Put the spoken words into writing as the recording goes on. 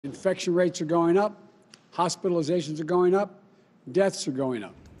Infection rates are going up, hospitalizations are going up, deaths are going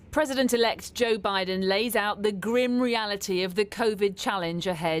up. President-elect Joe Biden lays out the grim reality of the COVID challenge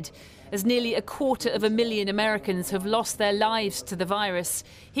ahead. As nearly 250,000 Americans have lost their lives to the virus,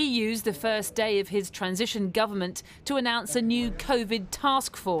 he used the first day of his transition government to announce a new COVID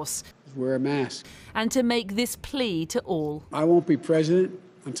task force. Wear a mask. And to make this plea to all. I won't be president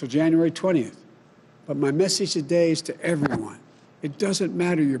until January 20th, but my message today is to everyone. It doesn't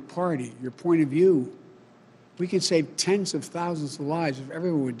matter your party, your point of view. We can save tens of thousands of lives if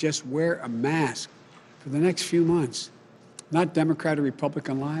everyone would just wear a mask for the next few months. Not Democrat or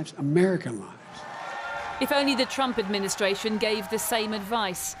Republican lives, American lives. If only the Trump administration gave the same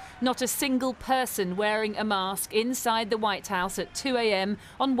advice. Not a single person wearing a mask inside the White House at 2 a.m.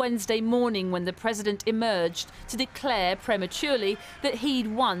 on Wednesday morning when the president emerged to declare prematurely that he'd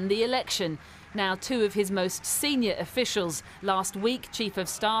won the election. Now, two of his most senior officials, last week Chief of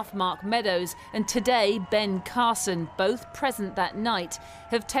Staff Mark Meadows and today Ben Carson, both present that night,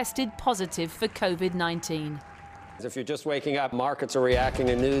 have tested positive for COVID-19. If you're just waking up, markets are reacting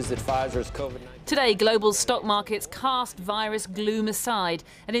to news that Pfizer's COVID-19. Today, global stock markets cast virus gloom aside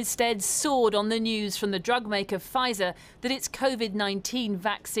and instead soared on the news from the drug maker Pfizer that its COVID-19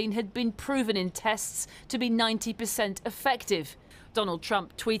 vaccine had been proven in tests to be 90% effective. Donald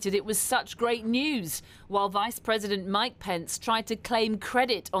Trump tweeted it was such great news, while Vice President Mike Pence tried to claim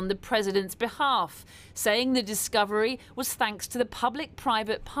credit on the president's behalf, saying the discovery was thanks to the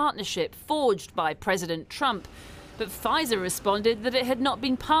public-private partnership forged by President Trump. But Pfizer responded that it had not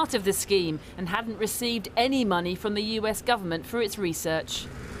been part of the scheme and hadn't received any money from the US government for its research.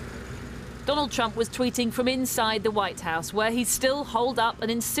 Donald Trump was tweeting from inside the White House, where he's still holed up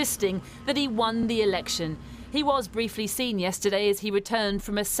and insisting that he won the election. He was briefly seen yesterday as he returned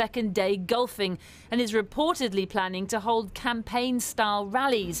from a second day golfing and is reportedly planning to hold campaign-style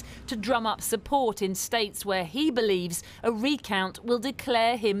rallies to drum up support in states where he believes a recount will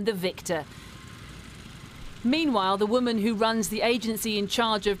declare him the victor. Meanwhile, the woman who runs the agency in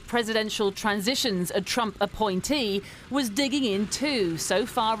charge of presidential transitions, a Trump appointee, was digging in too, so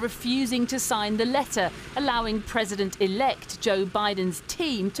far refusing to sign the letter allowing President-elect Joe Biden's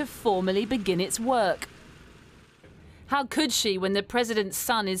team to formally begin its work. How could she when the president's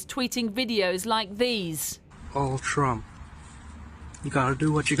son is tweeting videos like these? Oh, Trump, you gotta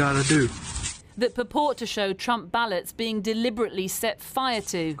do what you gotta do. That purport to show Trump ballots being deliberately set fire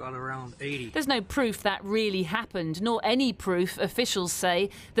to. Got around 80. There's no proof that really happened, nor any proof, officials say,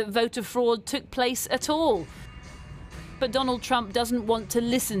 that voter fraud took place at all. But Donald Trump doesn't want to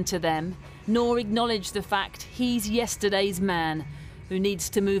listen to them, nor acknowledge the fact he's yesterday's man, who needs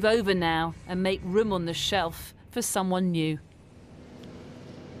to move over now and make room on the shelf for someone new.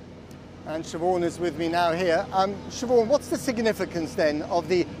 And Siobhan is with me now here. Siobhan, what's the significance then of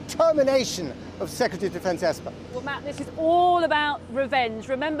the termination of Secretary of Defence Esper? Well, Matt, this is all about revenge.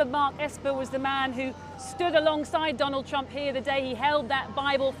 Remember, Mark Esper was the man who stood alongside Donald Trump here the day he held that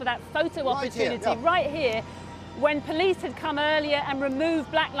Bible for that photo opportunity right here, when police had come earlier and removed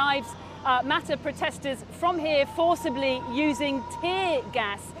Black Lives Matter protesters from here forcibly using tear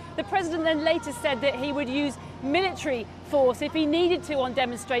gas. The president then later said that he would use military force if he needed to on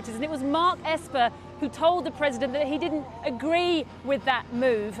demonstrators, and it was Mark Esper who told the president that he didn't agree with that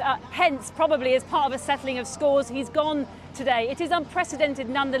move. Hence, probably as part of a settling of scores, he's gone today. It is unprecedented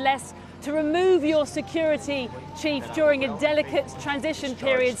nonetheless to remove your security chief during a delicate transition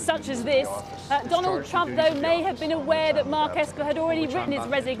period such as this. Donald Trump, though, may have been aware that Mark Esper had already written his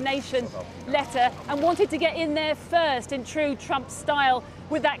resignation letter and wanted to get in there first in true Trump style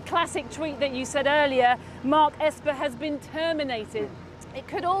with that classic tweet that you said earlier, Mark Esper has been terminated. It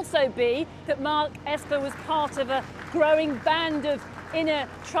could also be that Mark Esper was part of a growing band of inner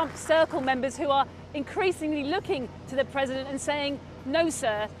Trump circle members who are increasingly looking to the president and saying, no,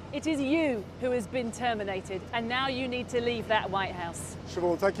 sir, it is you who has been terminated, and now you need to leave that White House.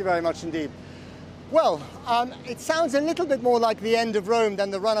 Siobhan, thank you very much indeed. Well, it sounds a little bit more like the end of Rome than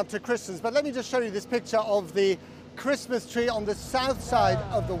the run-up to Christmas, but let me just show you this picture of the Christmas tree on the south side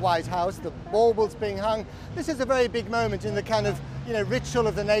of the White House, the baubles being hung. This is a very big moment in the kind of, ritual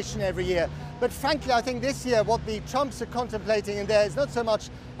of the nation every year. But frankly, I think this year what the Trumps are contemplating in there is not so much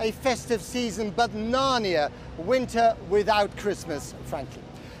a festive season, but Narnia, winter without Christmas, frankly.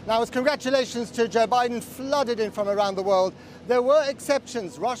 Now, as congratulations to Joe Biden flooded in from around the world, there were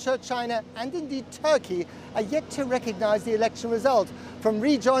exceptions. Russia, China, and indeed Turkey are yet to recognize the election result. From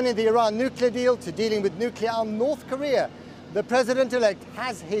rejoining the Iran nuclear deal to dealing with nuclear-armed North Korea, the president-elect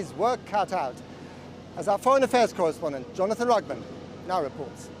has his work cut out. As our foreign affairs correspondent, Jonathan Rugman, now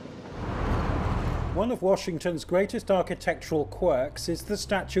reports. One of Washington's greatest architectural quirks is the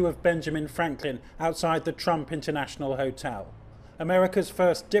statue of Benjamin Franklin outside the Trump International Hotel. America's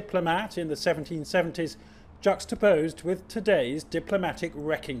first diplomat in the 1770s, juxtaposed with today's diplomatic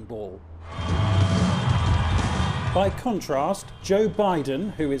wrecking ball. By contrast, Joe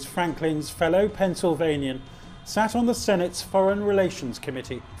Biden, who is Franklin's fellow Pennsylvanian, sat on the Senate's Foreign Relations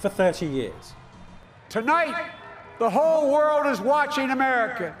Committee for 30 years. Tonight, the whole world is watching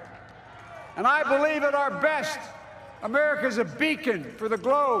America. And I believe at our best, America is a beacon for the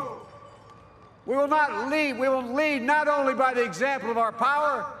globe. We will lead not only by the example of our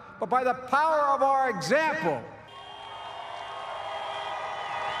power, but by the power of our example.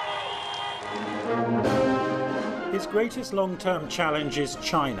 His greatest long-term challenge is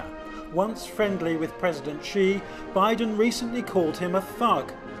China. Once friendly with President Xi, Biden recently called him a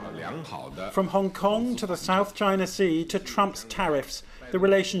thug. From Hong Kong to the South China Sea to Trump's tariffs, the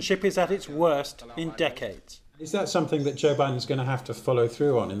relationship is at its worst in decades. Is that something that Joe Biden's going to have to follow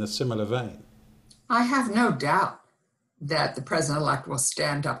through on in a similar vein? I have no doubt that the president-elect will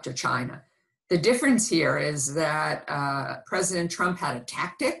stand up to China. The difference here is that President Trump had a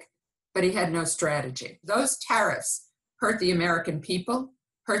tactic, but he had no strategy. Those tariffs hurt the American people,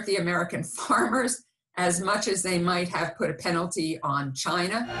 hurt the American farmers, as much as they might have put a penalty on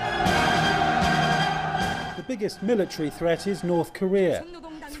China. The biggest military threat is North Korea.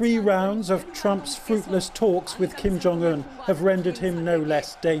 3 rounds of Trump's fruitless talks with Kim Jong-un have rendered him no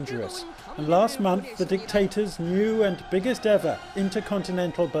less dangerous. And last month, the dictator's new and biggest ever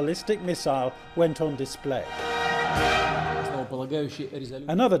intercontinental ballistic missile went on display.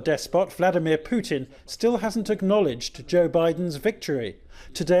 Another despot, Vladimir Putin, still hasn't acknowledged Joe Biden's victory.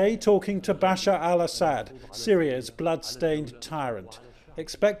 Today, talking to Bashar al-Assad, Syria's blood-stained tyrant.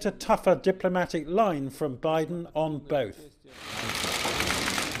 Expect a tougher diplomatic line from Biden on both.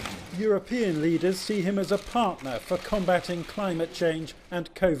 European leaders see him as a partner for combating climate change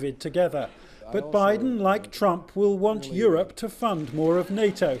and COVID together. But Biden, like Trump, will want Europe to fund more of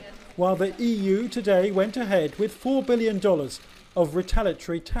NATO, while the EU today went ahead with $4 billion of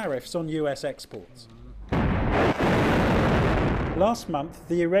retaliatory tariffs on US exports. Last month,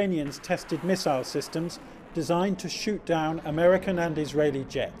 the Iranians tested missile systems designed to shoot down American and Israeli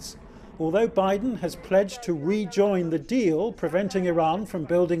jets. Although Biden has pledged to rejoin the deal preventing Iran from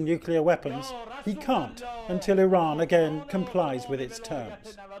building nuclear weapons, he can't until Iran again complies with its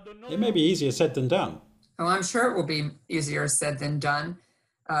terms. It may be easier said than done. Oh, I'm sure it will be easier said than done.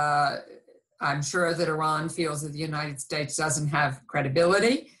 I'm sure that Iran feels that the United States doesn't have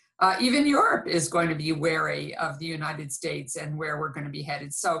credibility. Even Europe is going to be wary of the United States and where we're going to be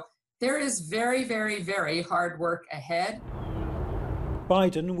headed. So there is very, very, very hard work ahead.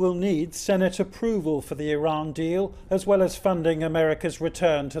 Biden will need Senate approval for the Iran deal, as well as funding America's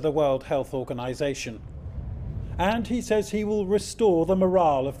return to the World Health Organization. And he says he will restore the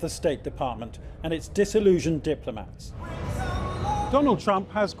morale of the State Department and its disillusioned diplomats. Donald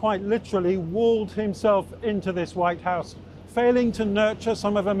Trump has quite literally walled himself into this White House, failing to nurture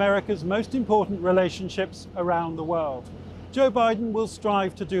some of America's most important relationships around the world. Joe Biden will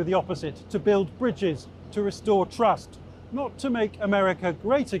strive to do the opposite, to build bridges, to restore trust, not to make America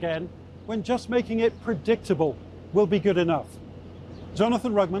great again, when just making it predictable will be good enough.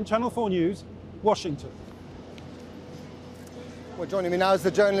 Jonathan Rugman, Channel 4 News, Washington. Well, joining me now is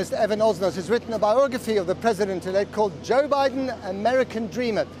the journalist Evan Osnos, who's written a biography of the president-elect called Joe Biden, American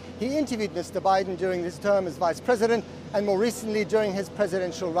Dreamer. He interviewed Mr. Biden during his term as vice president and more recently during his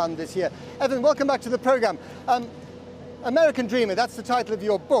presidential run this year. Evan, welcome back to the program. American Dreamer, that's the title of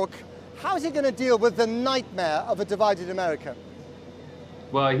your book. How is he going to deal with the nightmare of a divided America?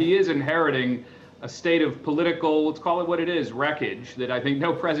 Well, he is inheriting a state of political, let's call it what it is, wreckage that I think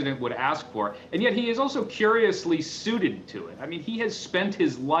no president would ask for. And yet he is also curiously suited to it. I mean, he has spent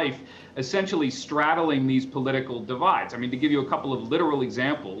his life essentially straddling these political divides. I mean, to give you a couple of literal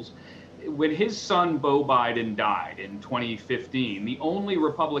examples, when his son Beau Biden died in 2015, the only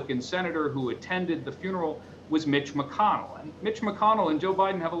Republican senator who attended the funeral was Mitch McConnell. And Mitch McConnell and Joe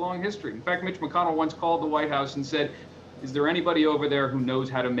Biden have a long history. In fact, Mitch McConnell once called the White House and said, "Is there anybody over there who knows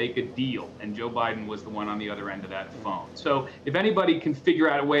how to make a deal?" And Joe Biden was the one on the other end of that phone. So if anybody can figure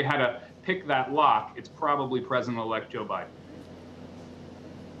out a way how to pick that lock, it's probably President-elect Joe Biden.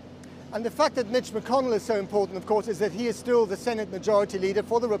 And the fact that Mitch McConnell is so important, of course, is that he is still the Senate Majority Leader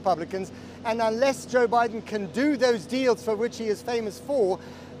for the Republicans. And unless Joe Biden can do those deals for which he is famous for,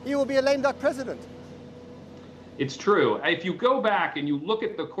 he will be a lame duck president. It's true. If you go back and you look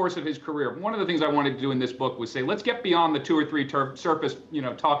at the course of his career, one of the things I wanted to do in this book was say, let's get beyond the 2 or 3 surface,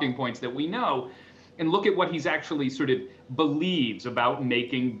 talking points that we know, and look at what he's actually sort of believes about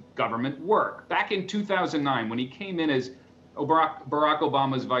making government work. Back in 2009, when he came in as Barack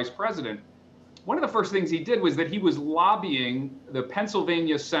Obama's vice president, one of the first things he did was that he was lobbying the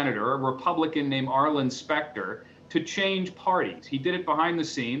Pennsylvania senator, a Republican named Arlen Specter, to change parties. He did it behind the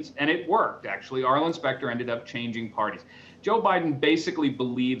scenes, and it worked, actually. Arlen Specter ended up changing parties. Joe Biden basically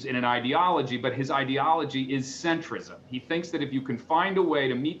believes in an ideology, but his ideology is centrism. He thinks that if you can find a way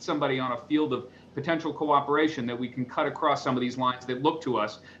to meet somebody on a field of potential cooperation, that we can cut across some of these lines that look to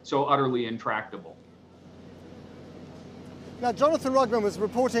us so utterly intractable. Now, Jonathan Rugman was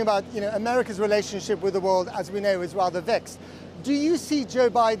reporting about, America's relationship with the world, as we know, is rather vexed. Do you see Joe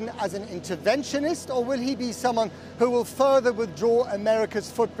Biden as an interventionist, or will he be someone who will further withdraw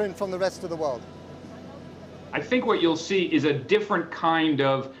America's footprint from the rest of the world? I think what you'll see is a different kind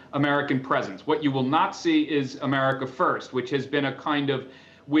of American presence. What you will not see is America First, which has been a kind of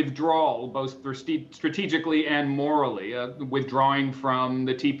withdrawal, both strategically and morally, withdrawing from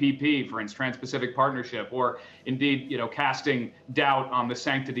the TPP, for instance, Trans-Pacific Partnership, or indeed, casting doubt on the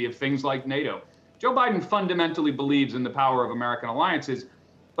sanctity of things like NATO. Joe Biden fundamentally believes in the power of American alliances,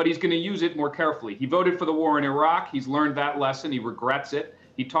 but he's going to use it more carefully. He voted for the war in Iraq. He's learned that lesson. He regrets it.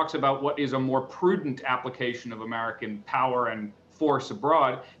 He talks about what is a more prudent application of American power and force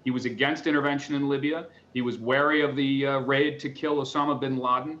abroad. He was against intervention in Libya. He was wary of the raid to kill Osama bin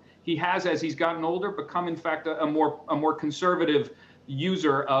Laden. He has, as he's gotten older, become, in fact, a more conservative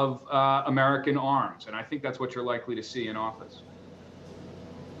user of American arms. And I think that's what you're likely to see in office.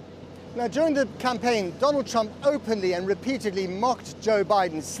 Now, during the campaign, Donald Trump openly and repeatedly mocked Joe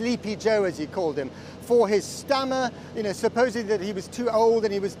Biden, Sleepy Joe as he called him, for his stammer, supposing that he was too old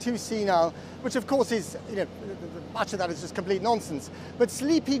and he was too senile, which of course is, much of that is just complete nonsense. But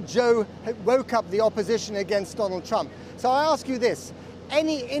Sleepy Joe woke up the opposition against Donald Trump. So I ask you this,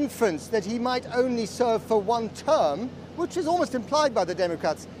 any inference that he might only serve for one term, which is almost implied by the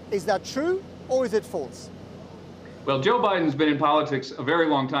Democrats, is that true or is it false? Well, Joe Biden's been in politics a very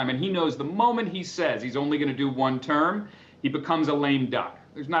long time, and he knows the moment he says he's only going to do one term, he becomes a lame duck.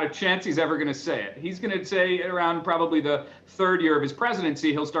 There's not a chance he's ever going to say it. He's going to say around probably the third year of his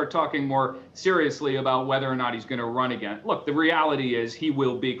presidency, he'll start talking more seriously about whether or not he's going to run again. Look, the reality is he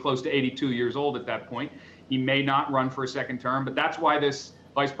will be close to 82 years old at that point. He may not run for a second term, but that's why this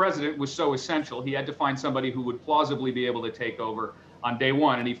vice president was so essential. He had to find somebody who would plausibly be able to take over on day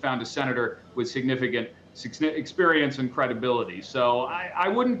one, and he found a senator with significant experience and credibility. So I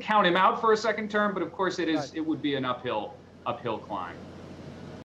wouldn't count him out for a second term, but of course it would be an uphill climb.